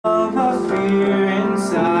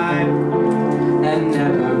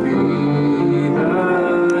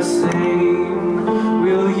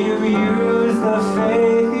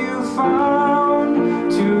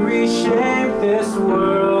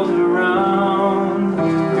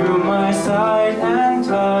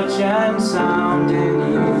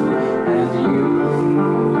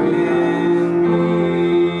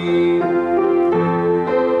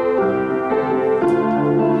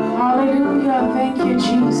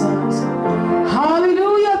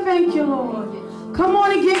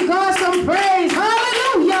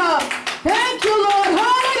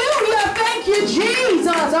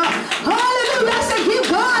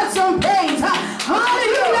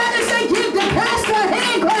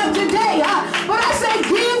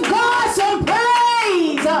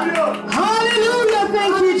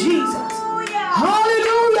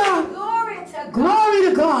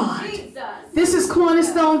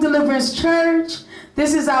Deliverance Church.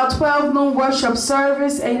 This is our 12 noon worship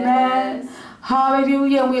service. Amen. Yes.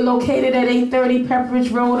 Hallelujah. We're located at 830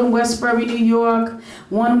 Pepperidge Road in Westbury, New York,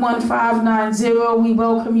 11590. We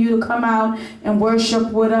welcome you to come out and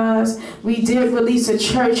worship with us. We did release a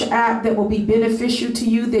church app that will be beneficial to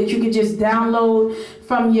you that you can just download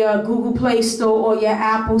from your Google Play Store or your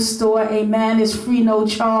Apple Store. Amen. It's free, no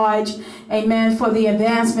charge. Amen. For the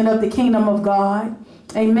advancement of the kingdom of God.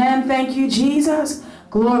 Amen. Thank you, Jesus.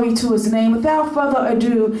 Glory to his name. Without further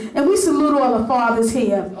ado, and we salute all the fathers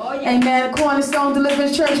here. Oh, yeah. Amen. Cornerstone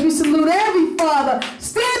Deliverance Church, we salute every father.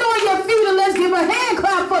 Stand on your feet and let's give a hand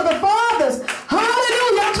clap for the fathers.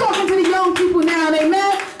 Hallelujah. I'm talking to the young people now.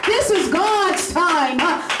 Amen. This is God's time.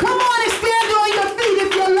 Come on and stand on your feet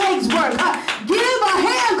if your legs work. Give a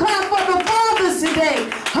hand clap for the fathers today.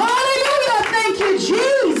 Hallelujah. Thank you,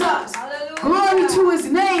 Jesus. Hallelujah. Glory to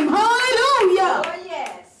his name. Hallelujah. Oh, yes.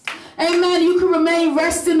 Amen. You can remain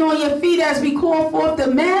resting on your feet as we call forth the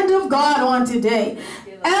man of God on today.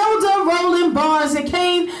 Elder Roland Barnes, that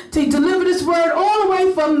came to deliver this word all the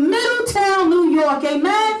way from Middletown, New York.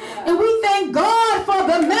 Amen. And we thank God for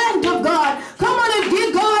the man of God. Come on and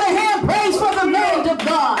give God a hand praise for the man of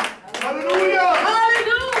God. Hallelujah.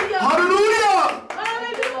 Hallelujah. Hallelujah.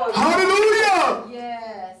 Hallelujah. Hallelujah.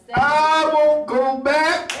 Yes. I won't go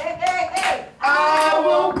back. I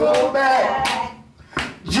won't go back.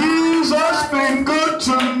 Jesus been good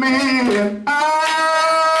to me, and I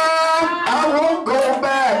won't go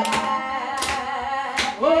back.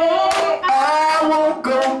 I won't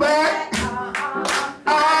go back.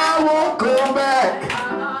 I won't go back.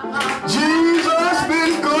 Jesus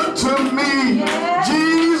been good to me.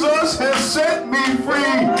 Jesus has set me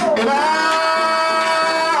free, and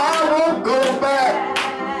I won't go back.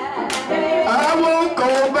 I won't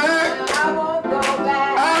go back. I won't go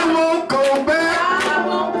back. I won't go back.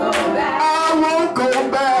 I won't go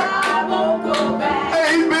back. I won't go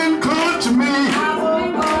back. Ain't been good to me. I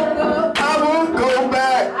won't go back. I won't go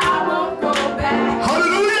back. I won't go back.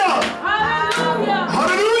 Hallelujah. Hallelujah.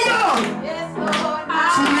 Hallelujah. Yes, Lord.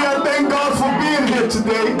 Truly, I thank God for being here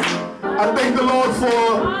today. I thank the Lord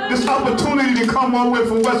for this opportunity to come all the way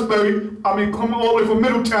from Westbury. Come all the way from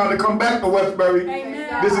Middletown to come back to Westbury.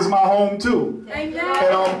 Amen. This is my home too. Amen.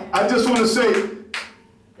 And I just want to say,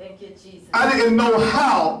 thank you, Jesus. I didn't know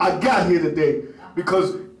how I got here today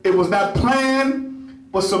because it was not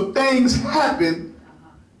planned, but some things happened,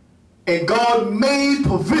 and God made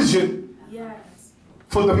provision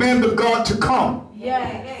for the man of God to come.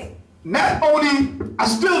 Yes. Not only, I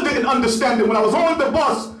still didn't understand it. When I was on the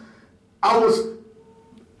bus, I was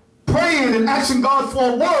praying and asking God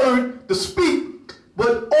for a word to speak,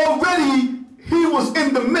 but already he was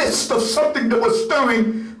in the midst of something that was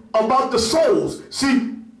stirring about the souls.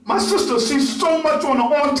 See, my sister, she's so much on the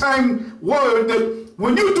on-time word that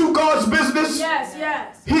when you do God's business,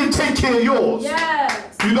 he'll take care of yours.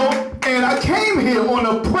 Yes. You know, and I came here on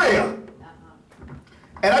a prayer.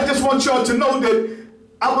 And I just want y'all to know that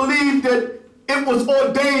I believe that it was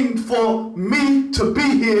ordained for me to be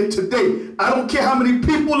here today. I don't care how many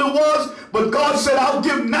people it was, but God said, I'll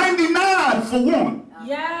give 99 for one.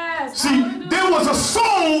 Yes. See, there was a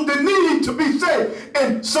soul that needed to be saved.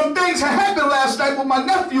 And some things had happened last night with my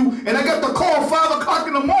nephew, and I got the call 5 o'clock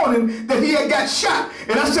in the morning that he had got shot.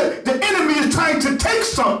 And I said, the enemy is trying to take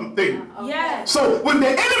something. Yes. So when the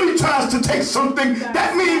enemy tries to take something,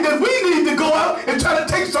 that means that we need to go out and try to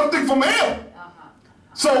take something from him.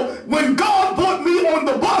 So when God brought me on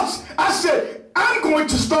the bus, I said, I'm going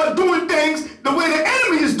to start doing things the way the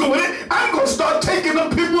enemy is doing it. I'm going to start taking the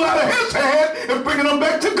people out of his hand and bringing them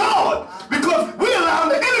back to God. Because we allow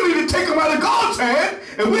the enemy to take them out of God's hand,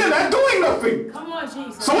 and we're not doing nothing. Come on,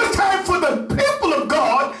 Jesus. So it's time for the people of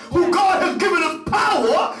God, who God has given us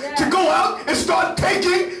power to go out and start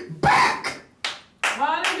taking back.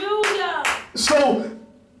 Hallelujah. So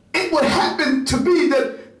it would happen to be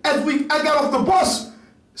that as I got off the bus,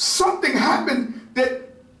 something happened that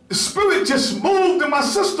the Spirit just moved in my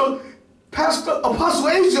sister, Pastor Apostle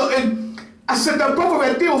Asia, and I said, that brother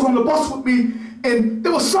right there was on the bus with me, and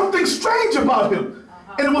there was something strange about him,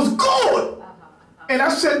 and it was good. And I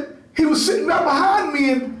said, he was sitting right behind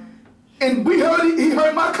me, and he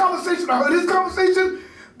heard my conversation, I heard his conversation,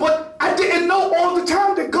 but I didn't know all the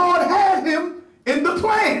time that God had him in the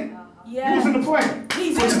plan. He was in the plan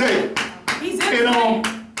for today. He's in the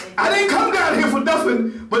plan. I didn't come down here for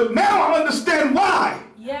nothing, but now I understand why.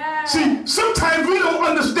 Yeah. See, sometimes we don't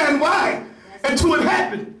understand why until it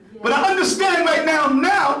happened. But I understand right now,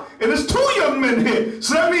 and there's 2 young men here.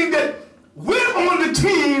 So that means that we're on the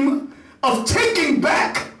team of taking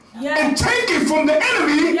back and taking from the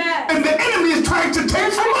enemy, and the enemy is trying to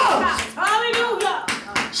take from us. Hallelujah.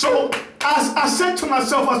 So I said to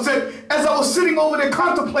myself, I said, as I was sitting over there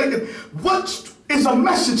contemplating, what is a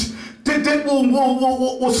message that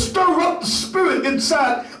will stir up the spirit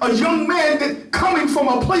inside a young man that coming from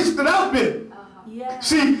a place that I've been. Yes.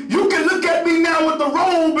 See, you can look at me now with the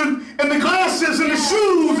robe and the glasses and the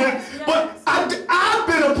shoes, but I've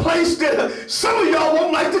been a place that some of y'all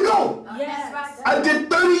won't like to go. Yes. I did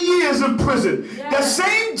 30 years in prison. Yes. That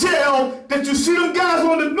same jail that you see them guys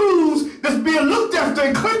on the news that's being looked after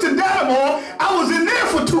in Clinton Dynamo, I was in there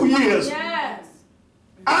for 2 years. Yes.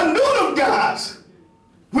 I knew them guys.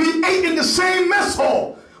 We ate in the same mess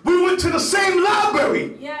hall. We went to the same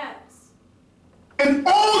library. Yes. And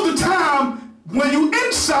all the time, when you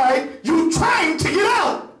inside, you trying to get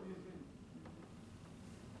out.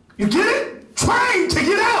 You get it? Trying to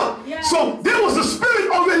get out. Yes. So there was a spirit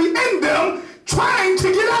already in them trying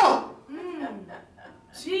to get out.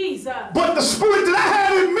 Jesus. But the spirit that I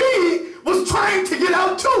had in me was trying to get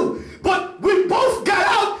out too. But we both got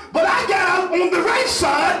out, but I got out on the right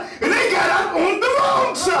side, and they got out on the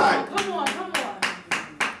wrong side. Come on, come on.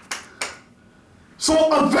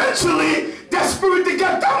 So eventually, that spirit that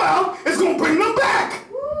got them out is going to bring them back.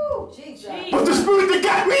 Woo, Jesus. But the spirit that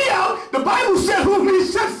got me out, the Bible said, whom he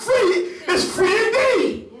set free is free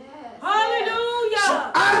indeed. Yes. Hallelujah.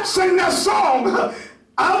 So I sang that song,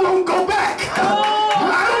 I won't go back. Oh.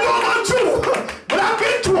 I don't know about you, but I've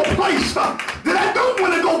been to a place that I don't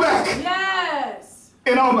want to go back. Yes.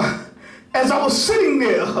 And as I was sitting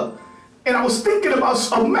there, and I was thinking about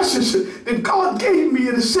a message that God gave me,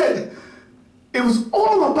 and it said, it was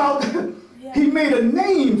all about, he made a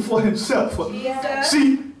name for himself. Jesus.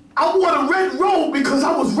 See, I wore a red robe because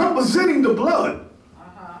I was representing the blood.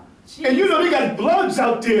 And you know, they got bloods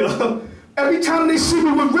out there. Every time they see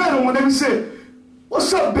me with red on, they would say,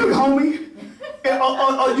 what's up, big homie?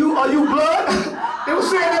 Are you blood? They were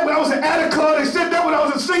saying that when I was in Attica. They said that when I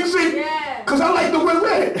was in Sing Sing. Because I like to wear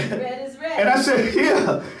red. Red is red. And I said,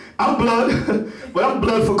 yeah, I'm blood, but I'm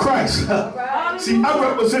blood for Christ. Right. See, I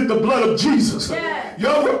represent the blood of Jesus. Yes.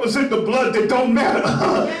 Y'all represent the blood that don't matter.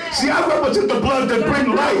 Yes. See, I represent the blood that brings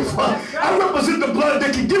life. Right. I represent the blood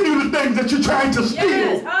that can give you the things that you're trying to steal.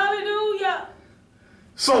 Yes. Hallelujah.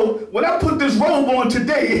 So when I put this robe on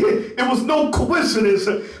today, it was no coincidence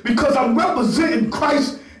because I'm representing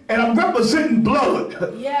Christ and I'm representing blood.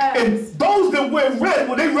 Yes. And those that wear red,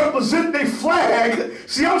 when they represent their flag,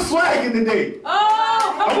 see, I'm flagging today.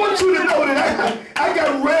 Oh, I want you to know that I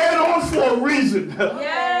got red on for a reason.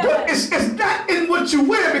 Yes. But it's not in what you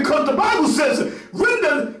wear, because the Bible says,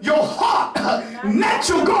 render your heart, not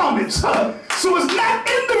your garments. So it's not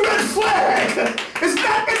in the red flag. It's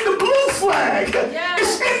not in the blue flag. Yes.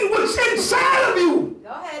 It's in what's inside of you. Go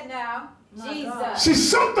ahead now. Jesus. See,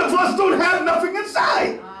 some of us don't have nothing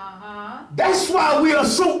inside. That's why we are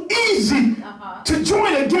so easy to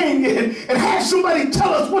join a gang and have somebody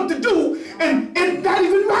tell us what to do, and it's not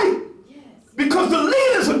even right. Yes. Because the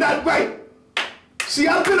leaders are not right. See,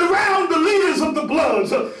 I've been around the leaders of the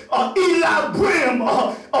Bloods, Eli Brim,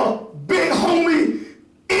 Big Homie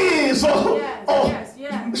Is,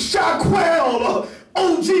 Shaquell,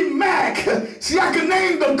 OG Mac. See, I can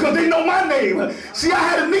name them because they know my name. See, I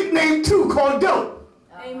had a nickname too called Dope.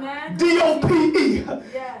 Amen. D-O-P-E.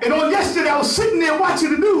 Yes. And on yesterday, I was sitting there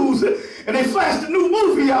watching the news, and they flashed a new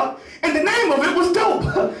movie out, and the name of it was Dope.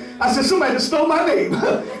 I said, somebody just stole my name.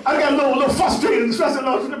 I got a little frustrated, and so I said,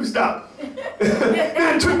 no, let me stop.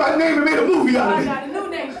 They took my name and made a movie out of it. I got a new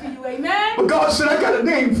name for you, amen? But God said, I got a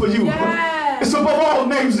name for you. Yes. It's above all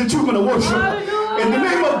names that you're going to worship. Hallelujah. And the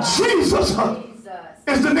name of Jesus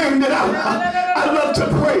is the name that I love to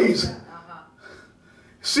praise.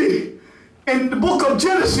 See, in the book of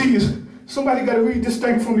Genesis, somebody got to read this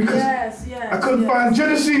thing for me, because I couldn't find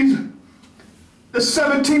Genesis, the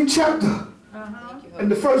 17th chapter, and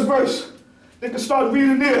the first verse. They can start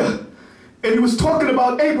reading there. And he was talking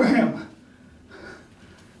about Abraham.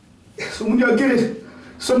 So when y'all get it,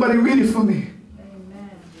 somebody read it for me. Amen.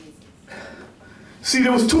 See,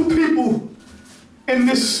 there was two people in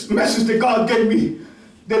this message that God gave me.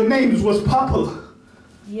 Their names was popular.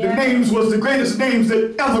 The names was the greatest names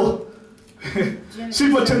that ever.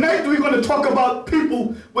 See, but tonight we're going to talk about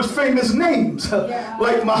people with famous names,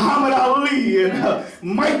 like Muhammad Ali and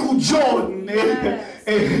Michael Jordan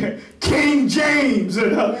and King James.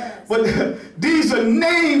 But these are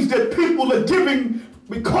names that people are giving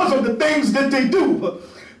because of the things that they do.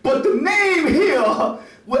 But the name here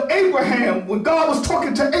with Abraham, when God was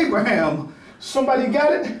talking to Abraham, somebody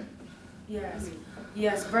got it? Yes.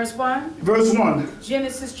 Yes, verse 1. Verse 1.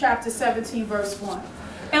 Genesis chapter 17, verse 1.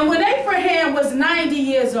 And And when Abraham was 90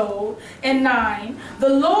 years old and 9, the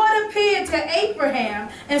Lord appeared to Abraham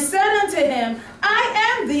and said unto him,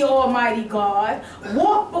 I am the Almighty God.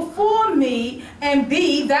 Walk before me and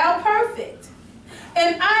be thou perfect.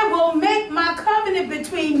 And I will make my covenant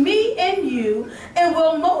between me and you, and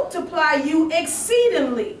will multiply you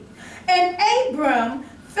exceedingly. And Abram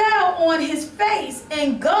fell on his face,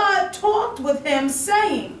 and God talked with him,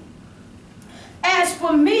 saying, As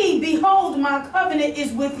for me, behold, my covenant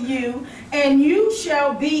is with you, and you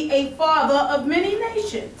shall be a father of many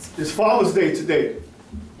nations. It's Father's Day today.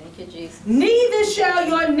 Thank you, Jesus. Neither shall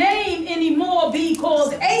your name anymore be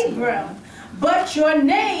called Abram, but your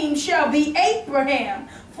name shall be Abraham,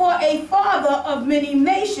 for a father of many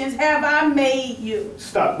nations have I made you.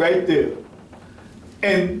 Stop right there.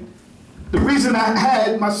 And the reason I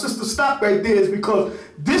had my sister stop right there is because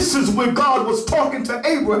this is where God was talking to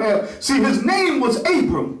Abraham. See, his name was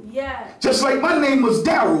Abram. Yeah. Just like my name was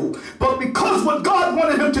Darrell. But because what God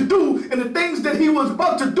wanted him to do and the things that he was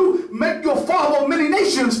about to do, make your father of many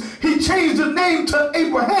nations, he changed his name to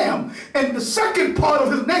Abraham. And the second part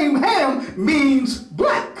of his name, Ham, means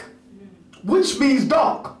black, which means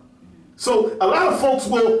dark. So a lot of folks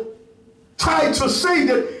will try to say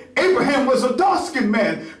that Abraham was a dark-skinned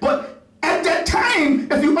man. But at that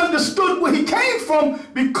time, if you understood where he came from,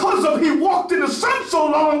 because of he walked in the sun so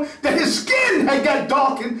long that his skin had got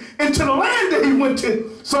darkened into the land that he went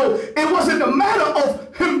to. So it wasn't a matter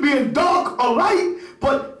of him being dark or light,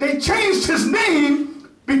 but they changed his name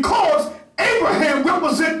because Abraham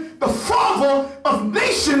represents the father of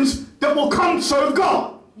nations that will come serve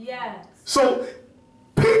God. Yes. So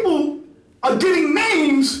people are getting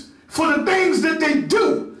names for the things that they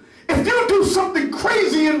do. If you do something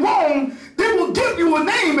crazy and wrong, they will give you a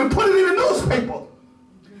name and put it in a newspaper.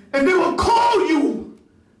 And they will call you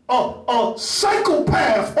a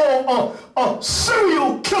psychopath or a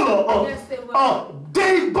serial killer or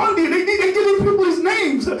Dave Bundy. They give these people these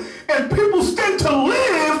names. And people stand to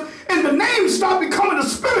live, and the names start becoming a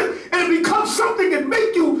spirit, and it becomes something that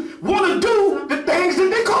make you want to do the things that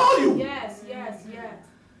they call you. Yes, yes, yes.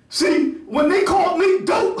 See, when they called me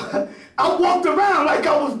dope, I walked around like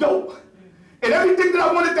I was dope. And everything that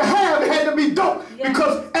I wanted to have, it had to be dope. Yes.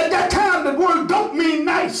 Because at that time, the word dope mean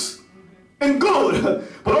nice and good.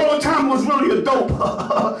 But all the time was really a dope.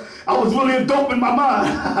 I was really a dope in my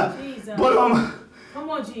mind. Jesus. But come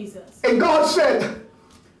on, Jesus. And God said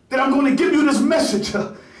that I'm going to give you this message.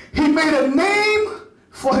 He made a name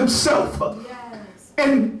for himself. Yes.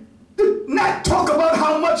 And did not talk about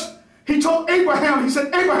how much he told Abraham. He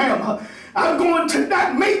said, Abraham, I'm going to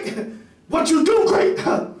not make what you do great.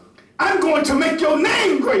 I'm going to make your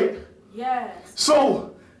name great. Yes.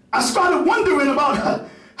 So I started wondering about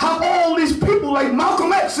how all these people like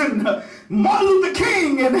Malcolm X and Martin Luther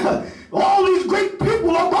King and all these great people,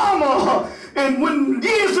 Obama, and when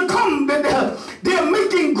years to come, that they're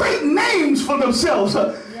making great names for themselves.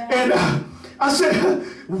 Yes. And I said,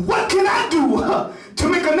 what can I do to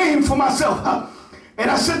make a name for myself? And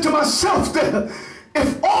I said to myself that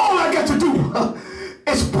if all I got to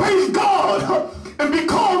do is praise God and be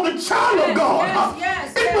called the child of God,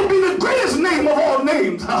 it will be the greatest name of all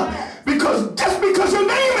names. Because just because your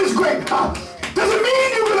name is great doesn't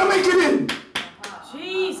mean you're going to make it in.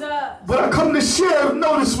 Jesus. But I come to share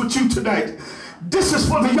notice with you tonight. This is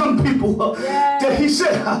for the young people that he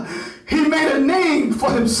said he made a name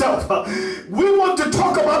for himself. We want to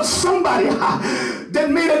talk about somebody that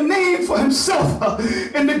made a name for himself.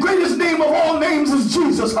 And the greatest name of all names is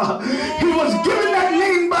Jesus. He was given that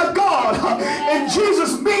name by God. And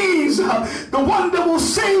Jesus means the one that will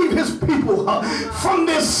save his people from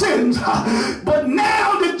their sins. But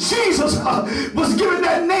now that Jesus was given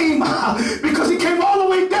that name, because he came all the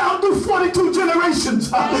way down through 42 generations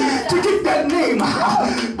to get that name.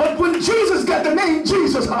 But when Jesus got the name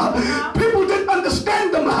Jesus, people didn't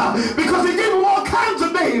understand him because they gave him all kinds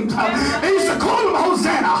of names. They used to call him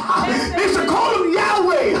Hosanna. They used to call him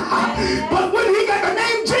Yahweh. But when he got the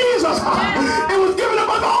name Jesus, it was given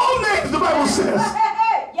above all names, the Bible says.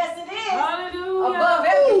 Yes, it is. Hallelujah. Above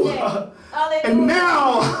everything. Hallelujah. And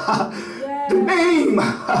now, the name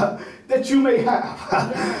that you may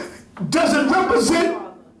have doesn't represent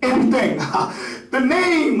anything. The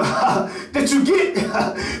name that you get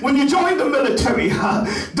when you join the military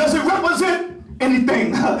doesn't represent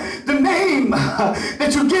anything. The name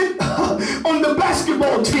that you get on the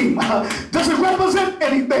basketball team doesn't represent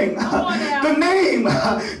anything. The name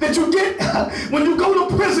that you get when you go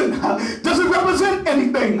to prison doesn't represent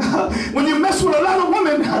anything. When you mess with a lot of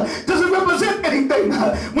women doesn't represent anything.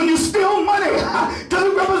 When you steal money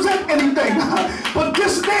doesn't represent anything. But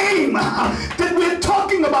this name that we're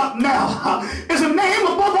talking about now is a name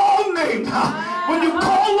above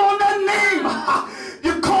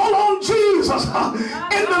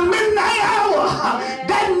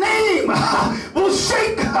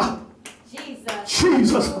Jesus.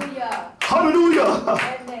 Jesus. Hallelujah.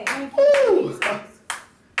 Hallelujah. Ooh.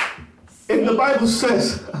 And the Bible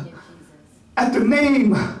says, at the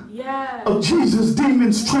name of Jesus,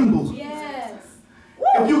 demons tremble. Yes.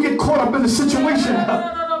 If you get caught up in the situation,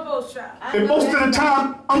 and most of the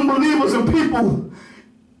time, unbelievers and people,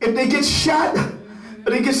 if they get shot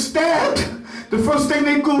or they get stabbed, the first thing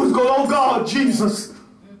they do is go, oh God, Jesus.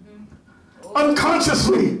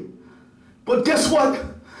 Unconsciously. But guess what?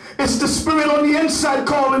 It's the spirit on the inside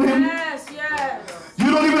calling him. Yes, yes.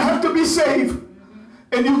 You don't even have to be saved.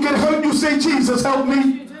 And you get hurt, you say, Jesus, help me. Yes,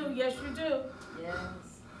 you do. Yes, you do. Yes.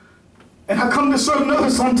 And I come to serve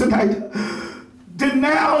notice on tonight.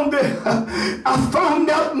 Now that I found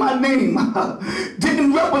out my name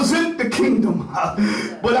didn't represent the kingdom,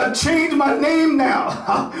 but I changed my name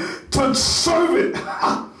now to serve it.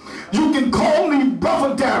 You can call me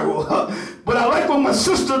Brother Darrell, but I like when my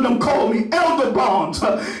sister them call me Elder Barnes.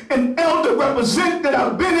 And elder represent that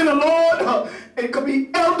I've been in the Lord. It could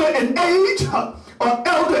be elder in age, or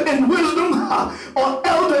elder in wisdom, or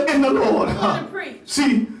elder in the Lord.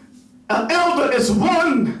 See, an elder is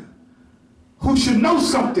one who should know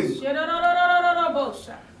something.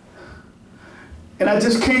 And I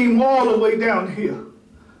just came all the way down here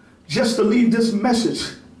just to leave this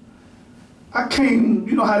message. I came,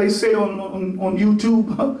 you know how they say on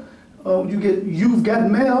YouTube, you've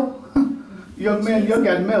got mail. Young man, you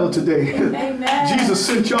got mail today. Amen. Jesus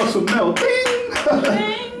sent y'all some mail. Ding!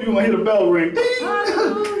 You're going to hear the bell ring. Ding!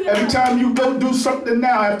 Hallelujah. Every time you go do something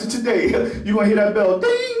now after today, you're going to hear that bell.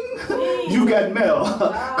 Ding! You got mail,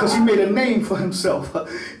 because he made a name for himself.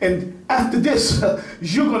 And after this,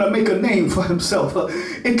 you're going to make a name for himself.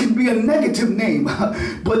 It can be a negative name,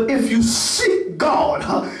 but if you seek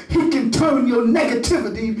God, he can turn your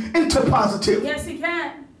negativity into positive. Yes, he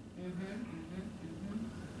can.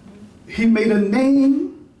 He made a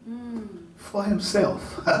name for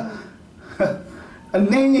himself. A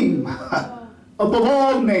name above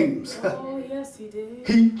all names. Oh, yes, he did.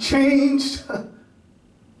 He changed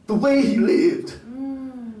the way he lived.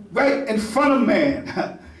 Right in front of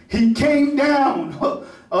man. He came down,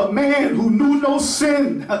 a man who knew no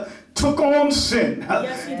sin, took on sin,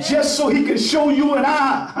 just so he could show you and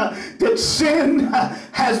I that sin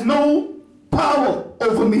has no power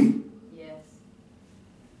over me. Yes.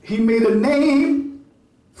 He made a name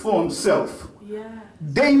for himself. Yeah.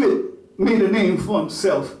 David made a name for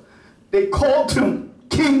himself. They called him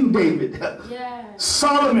King David. Yes.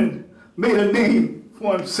 Solomon made a name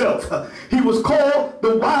for himself. He was called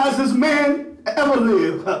the wisest man ever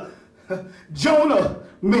lived. Jonah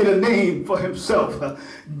made a name for himself.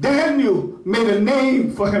 Daniel made a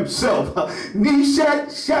name for himself.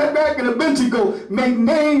 Meshach, Shadrach, and Abednego made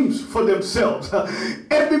names for themselves.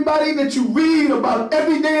 Everybody that you read about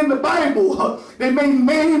every day in the Bible, they made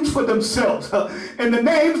names for themselves. And the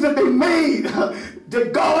names that they made,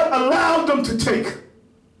 that God allowed them to take,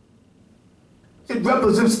 it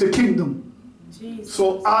represents the kingdom. Jesus.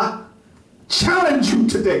 So I challenge you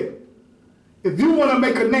today, if you want to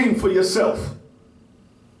make a name for yourself,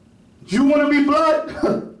 you want to be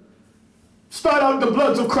blood, start out the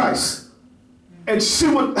bloods of Christ and see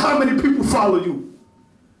how many people follow you.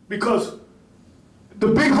 Because the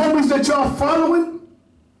big homies that y'all following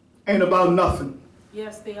ain't about nothing.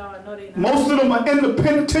 Yes, they are. No, they're not. Most of them are in the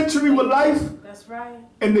penitentiary with life. That's right.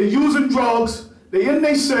 And they're using drugs. They're in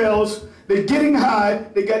their cells. They're getting high.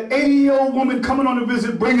 They got 80-year-old women coming on a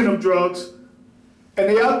visit bringing them drugs. And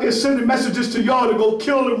they out there sending messages to y'all to go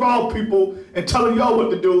kill and rob people and telling y'all what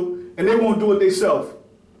to do, and they won't do it themselves.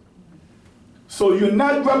 So you're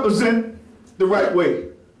not represent the right way.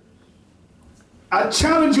 I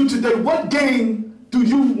challenge you today, what gang do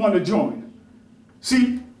you want to join?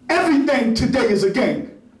 See, everything today is a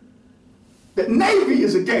gang. The Navy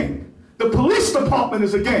is a gang. The police department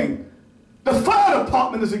is a gang. The fire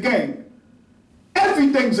department is a gang.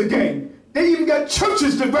 Everything's a gang. They even got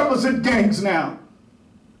churches that represent gangs now.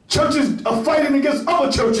 Churches are fighting against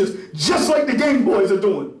other churches, just like the gang boys are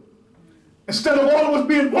doing. Instead of all of us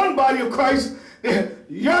being one body of Christ,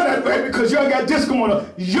 you're not right because y'all got this going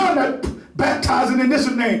on. You're not baptizing in this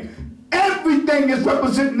name. Everything is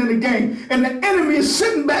represented in the gang, and the enemy is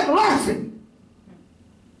sitting back laughing.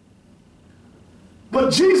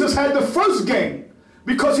 But Jesus had the first gang,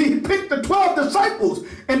 because he picked the 12 disciples.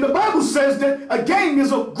 And the Bible says that a gang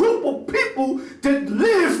is a group of people that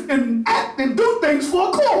live and act and do things for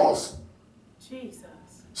a cause. Jesus.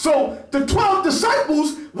 So the 12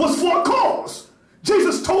 disciples was for a cause.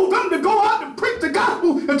 Jesus told them to go out and preach the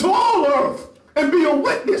gospel into all earth and be a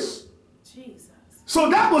witness. Jesus. So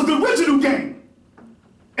that was the original gang.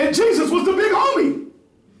 And Jesus was the big homie.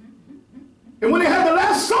 And when they had the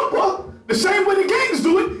Last Supper, the same way the gangs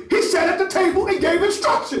do it, he sat at the table and gave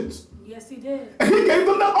instructions. Yes, he did. And he gave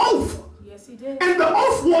them the oath. Yes, he did. And the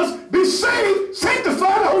oath was, be saved,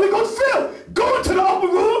 sanctified, the Holy Ghost filled. Go into the upper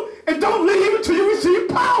room and don't leave until you receive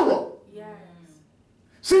power. Yes.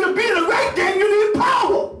 See, to be in the right gang, you need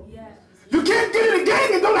power. Yes. You can't get in a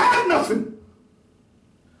gang and don't have nothing.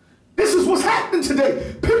 This is what's happening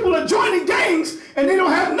today. People are joining gangs and they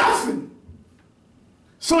don't have nothing.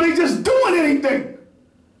 So they just doing anything.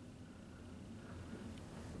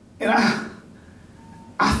 And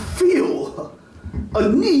I feel a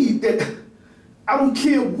need that I don't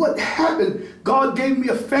care what happened. God gave me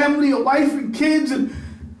a family, a wife and kids, and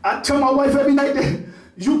I tell my wife every night that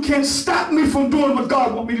you can't stop me from doing what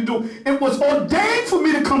God wants me to do. It was ordained for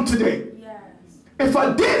me to come today. Yes. If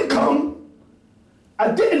I didn't come,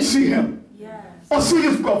 I didn't see him. Yes. Or see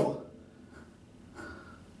his brother.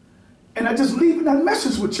 And I just leave that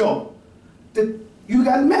message with y'all that you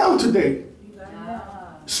got mail today. You got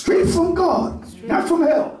mail. Straight from God, not from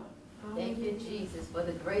hell. Thank you, Jesus, for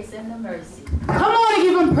the grace and the mercy. Come on and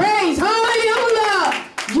give him praise. Hallelujah.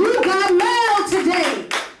 You got mail today.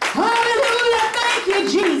 Hallelujah. Thank you,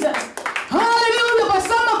 Jesus. Hallelujah. But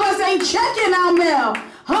some of us ain't checking our mail.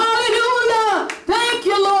 Hallelujah. Thank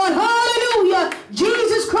you, Lord. Hallelujah.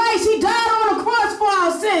 Jesus Christ, he died on the cross for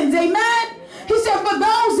our sins. Amen. He said for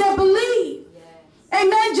those that believe.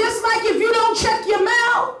 Amen. Just like if you don't check your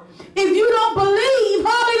mail, if you don't believe,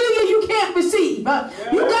 hallelujah, you can't receive.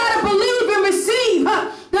 You got to believe and receive.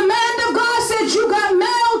 The man of God said you got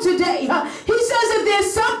mail today. He says that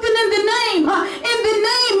there's something in the name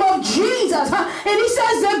of Jesus. And he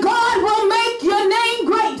says that God will make your name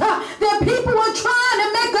great. That people are trying to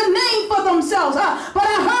make a name for themselves. But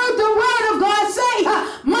I heard the word of God say,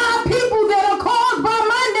 my people that are called by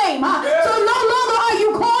my name. So no longer are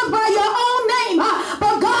you called by your own name.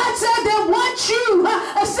 But God said that once you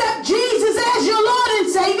accept Jesus as your Lord and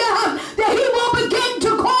Savior, that he will begin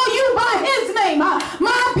to call you by his name.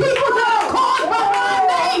 My people that are called by my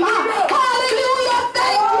name. Hallelujah.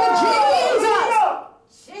 Thank you, Jesus.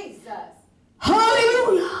 Jesus.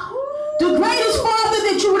 Hallelujah. The greatest father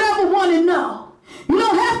that you would ever want to know. You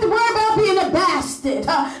don't have to worry about being a bastard.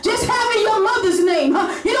 Just having your mother's name.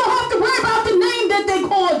 You don't have to worry about the name that they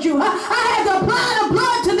called you. I had to apply the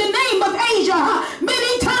blood to the name of Asia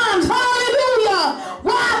many times. Hallelujah.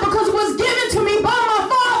 Why? Because it was given to me by my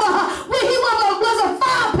father when he was a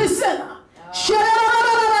 5%er.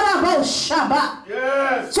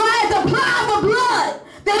 Yes. So I had to apply the blood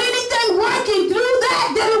that anything working through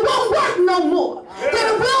that it won't work no more. That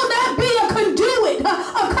it will not be a conduit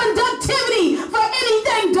of conductivity for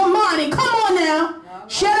anything demonic. Come on now.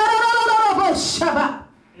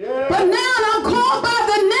 But now I'm called by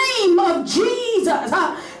the name of Jesus.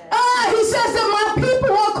 He says that my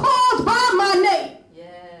people are called by my name.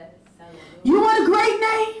 Yes. You want a great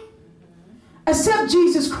name? Accept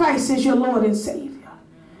Jesus Christ as your Lord and Savior.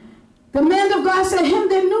 The man of God said, him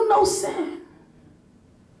that knew no sin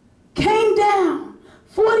came down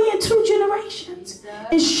 42 generations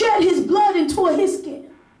and shed his blood and tore his skin.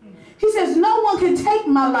 He says, no one can take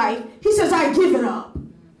my life. He says, I give it up.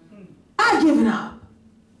 I give it up.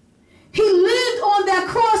 He lived on that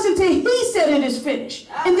cross until he said it is finished.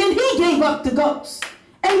 And then he gave up the ghost.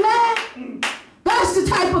 Amen. That's the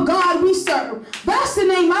type of God we serve. That's the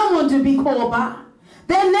name I want to be called by.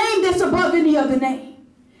 That name that's above any other name.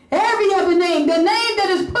 Every other name. The name that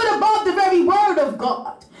is put above the very word of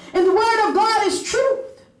God. And the word of God is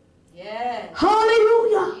truth. Yes.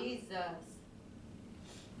 Hallelujah. Jesus.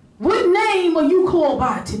 What name are you called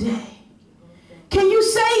by today? Can you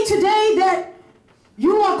say today that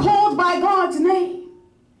you are called by God's name?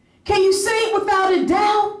 Can you say it without a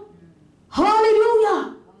doubt?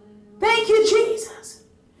 Hallelujah. Thank you, Jesus.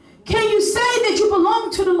 Can you say that you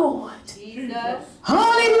belong to the Lord? Jesus.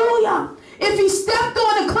 Hallelujah. If he stepped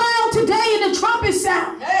on a cloud today and the trumpet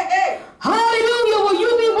sound, hallelujah, will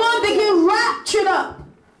you be one to get raptured up?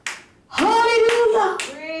 Hallelujah.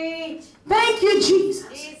 Preach. Thank you, Jesus.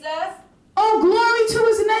 Jesus. Oh, glory to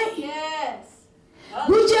his name. Yes.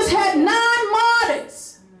 We just had 9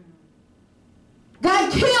 martyrs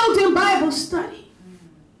got killed in Bible study.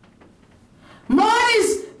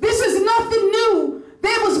 Martyrs, this is nothing new.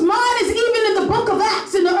 There was martyrs even in the book of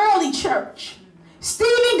Acts in the early church.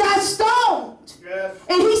 Stephen got stoned. Yes.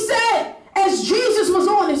 And he said, as Jesus was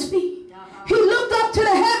on his feet, he looked up to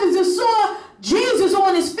the heavens and saw Jesus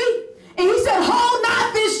on his feet. And he said, hold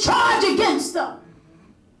not this charge against them.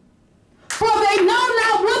 For they know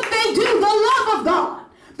not what they do. The love of God,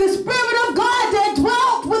 the Spirit of God that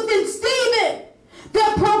dwelt within Stephen,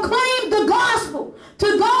 that proclaimed the gospel to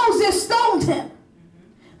those that stoned him.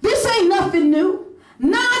 This this ain't nothing new.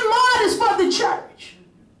 9 martyrs for the church.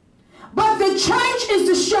 But the church is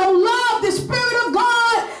to show love. The Spirit of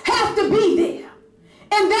God has to be there.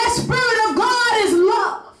 And that Spirit of God is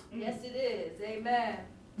love. Yes, it is. Amen.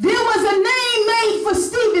 There was a name made for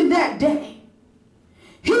Stephen that day.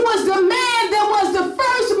 He was the man that was the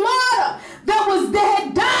first martyr that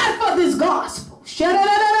had died for this gospel.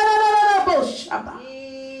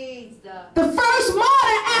 The first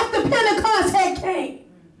martyr after Pentecost had came.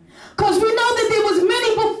 Because we know that there was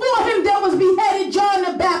many before him that was beheaded. John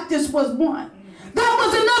the Baptist was one. That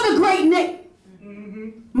was another great name.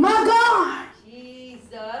 My God.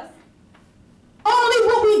 Jesus. Only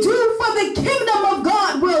what we do for the kingdom of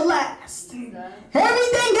God will last.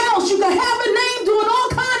 Everything else, you can have a name doing all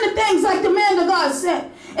kinds of things like the man of God said,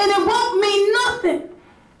 and it won't mean nothing.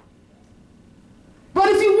 But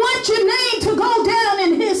if you want your name to go down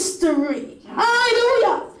in history,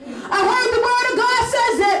 hallelujah. I heard the word of God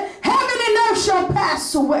says that heaven and earth shall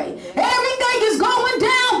pass away. Everything is going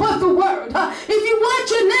down but the word. If you want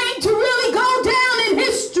your name to really go down in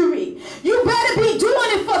history, you better be doing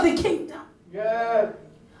it for the kingdom. Yeah.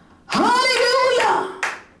 Hallelujah.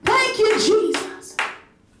 Thank you, Jesus.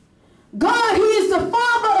 God, he is the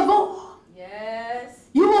Father of all. Yes.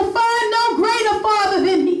 You will find no greater Father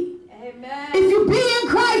than he. Amen. If you be in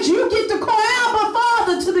Christ, you get to call Abba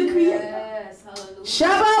Father to the Creator. Yes. Hallelujah.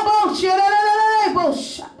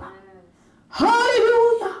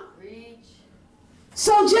 Hallelujah. Preach.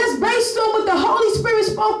 So just based on what the Holy Spirit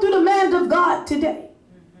spoke through the man of God today,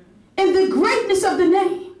 and the greatness of the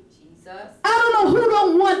name, Jesus. I don't know who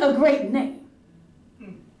don't want a great name.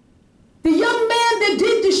 The young man that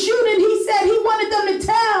did the shooting, he said he wanted them to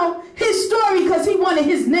tell his story because he wanted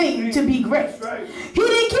his name to be great. That's right. He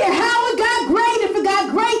didn't care how it got great, if it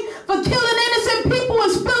got great for killing innocent people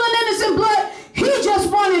and spilling innocent blood. He just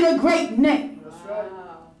wanted a great name. That's right.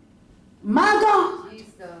 Wow. My God.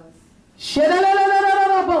 Jesus.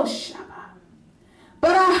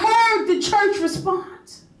 But I heard the church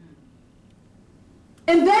response.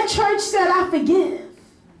 And that church said, I forgive.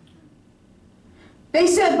 They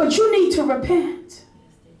said, but you need to repent.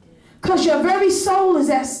 Because your very soul is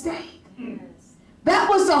at stake. Yes. That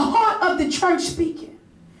was the heart of the church speaking.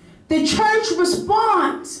 The church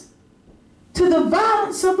responds to the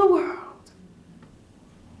violence of the world.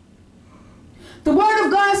 The word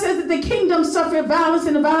of God says that the kingdom suffered violence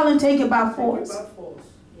and the violent take it by force.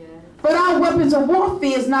 Yes. But our weapons of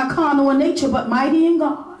warfare is not carnal in nature, but mighty in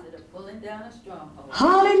God. To the pulling down a stronghold.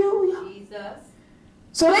 Hallelujah. Jesus.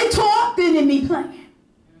 So they talked, the enemy playing.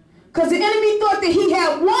 Because the enemy thought that he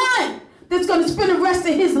had one that's going to spend the rest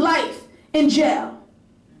of his life in jail.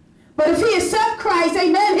 But if he accepts Christ,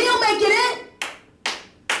 amen, he'll make it in.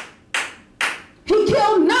 He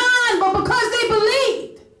killed 9, but because they believed,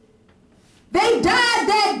 they died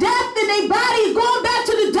that death and their body is going back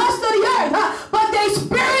to the dust of the earth. But their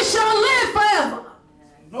spirit shall live forever.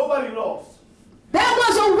 Nobody lost. That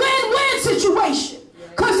was a win-win situation.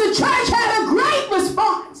 Because the church had a great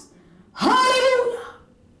response. Hallelujah.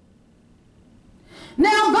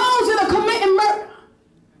 Now those that are committing murder,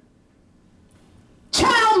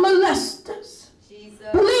 child molesters,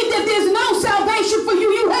 Jesus. believe that there's no salvation for you.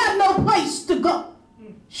 You have no place to go.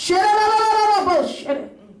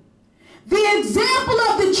 The example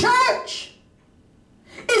of the church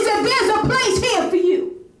is that there's a place here for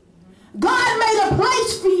you. God made a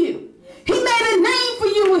place for you. He made a name for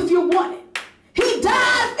you if you want it. He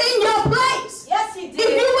died in your place. Yes, he did. If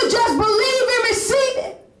you would just believe and receive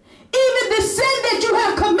it, even the sin that you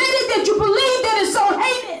have committed that you believe that is so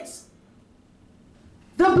heinous,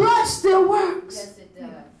 the blood still works. Yes, it does.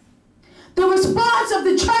 The response of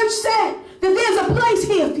the church said that there's a place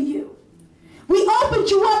here for you. We opened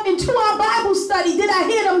you up into our Bible study. Did I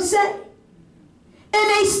hear them say? And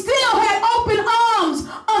they still had open arms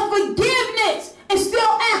of forgiveness and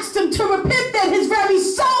still asked him to repent that his very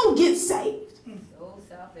soul gets saved. Soul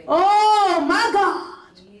salvation. Oh my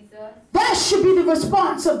God. Jesus. That should be the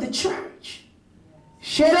response of the church.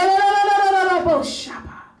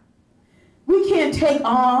 We can't take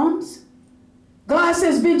alms. God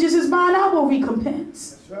says, vengeance is mine, I will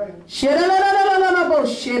recompense. That's right.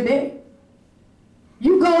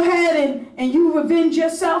 You go ahead and you revenge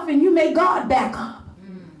yourself and you make God back up.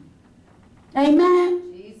 Amen.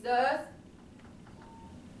 Jesus.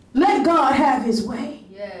 Let God have his way.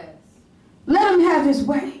 Yes. Let him have his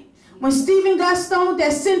way. When Stephen got stoned,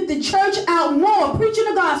 that sent the church out more, preaching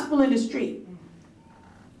the gospel in the street.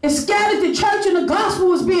 It scattered the church and the gospel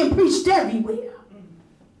was being preached everywhere.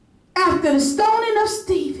 After the stoning of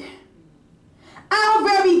Stephen, our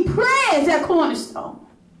very prayers at Cornerstone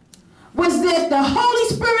was that the Holy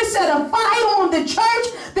Spirit set a fire on the church,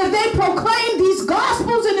 that they proclaimed these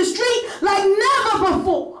gospels in the street like never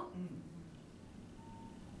before.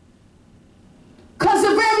 Because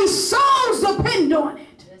the very souls depend on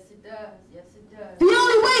it. Yes, it does. Yes, it does. The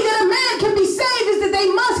only way that a man can be saved is that they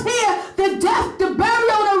must hear the death, the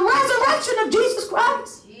burial, the resurrection of Jesus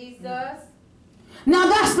Christ. Jesus. Now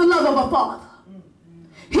that's the love of a father.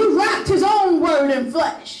 He wrapped his own word in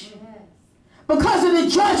flesh. Yes. Because of the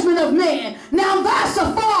judgment of man. Now that's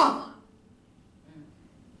a father.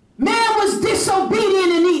 Man was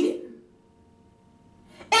disobedient and needed.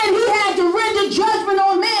 And he had to render judgment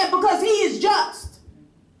on man because he is just.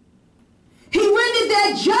 He rendered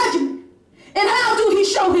that judgment. And how do he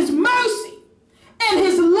show his mercy and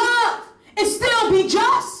his love and still be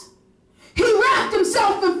just? He wrapped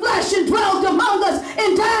himself in flesh and dwelled among us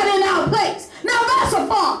and died in our place. Now that's a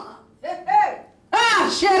father. Hey.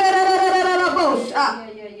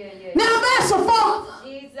 Now that's a father.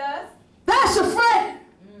 Jesus. That's a friend.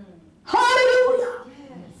 Hallelujah.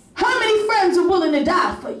 Yes. How many friends are willing to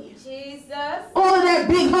die for you? Jesus. All of that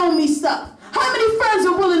big homie stuff. How many friends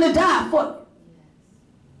are willing to die for you?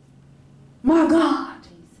 My God.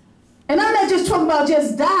 And I'm not just talking about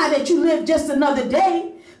just die that you live just another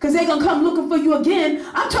day because they're going to come looking for you again.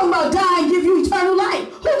 I'm talking about die and give you eternal life.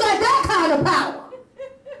 Who got that kind of power?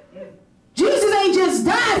 Jesus ain't just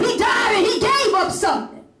died. He died and he gave up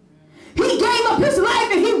something. He gave up his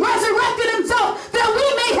life and he resurrected himself that we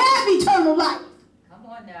may have eternal life. Come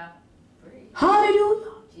on now. Breathe. Hallelujah.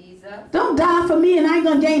 Jesus. Don't die for me and I ain't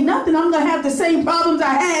going to gain nothing. I'm going to have the same problems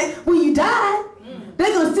I had when you died.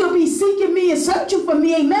 They're going to still be seeking me and searching for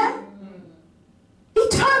me. Amen.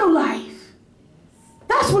 Eternal life.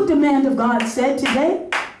 That's what the man of God said today.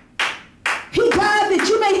 He died that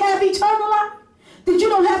you may have eternal life. That you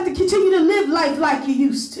don't have to continue to live life like you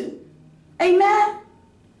used to. Amen.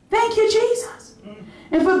 Thank you, Jesus.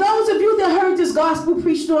 And for those of you that heard this gospel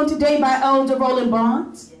preached on today by Elder Roland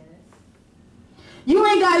Bonds, you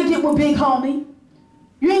ain't got to get with Big Homie.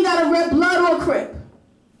 You ain't got to rep blood or crip.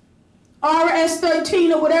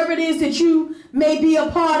 RS13 or whatever it is that you may be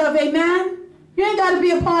a part of. Amen. You ain't got to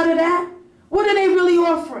be a part of that. What are they really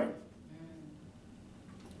offering?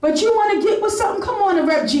 But you want to get with something? Come on and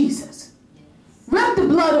rep Jesus. Rep the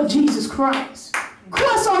blood of Jesus Christ.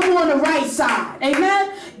 Cross over on the right side.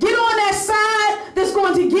 Amen. Get on that side that's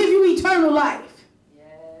going to give you eternal life. Yes.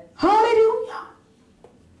 Hallelujah.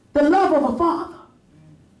 The love of a father.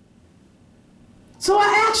 So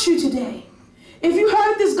I ask you today, if you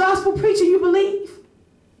heard this gospel preaching, you believe?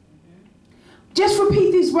 Just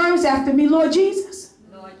repeat these words after me. Lord Jesus.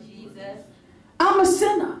 Lord Jesus. I'm a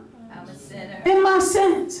sinner. I'm a sinner. In my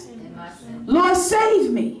sins. In my sins. Lord,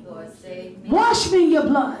 save me. Lord, save me. Wash me in your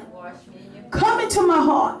blood. Wash me in your blood. Come into my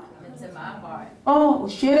heart. Come into my heart. Oh,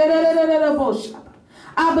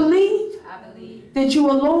 I believe I believe that you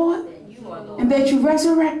are Lord that you are Lord. and that you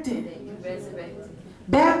resurrected. That you resurrected.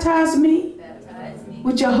 Baptize me Baptize me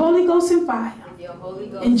with your Holy Ghost and fire. with your Holy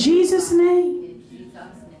Ghost. In Jesus' name. In Jesus'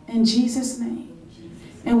 name. In Jesus' name. In Jesus'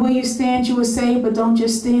 name. And where you stand, you will say, but don't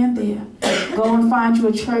just stand there. Go and find you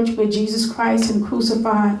a church where Jesus Christ and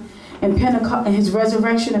crucified and Pentecost and his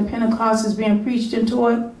resurrection and Pentecost is being preached and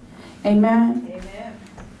taught. Amen. Amen.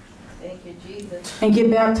 Thank you, Jesus. And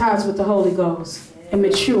get baptized with the Holy Ghost and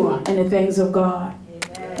mature in the things of God.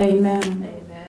 Amen. Amen.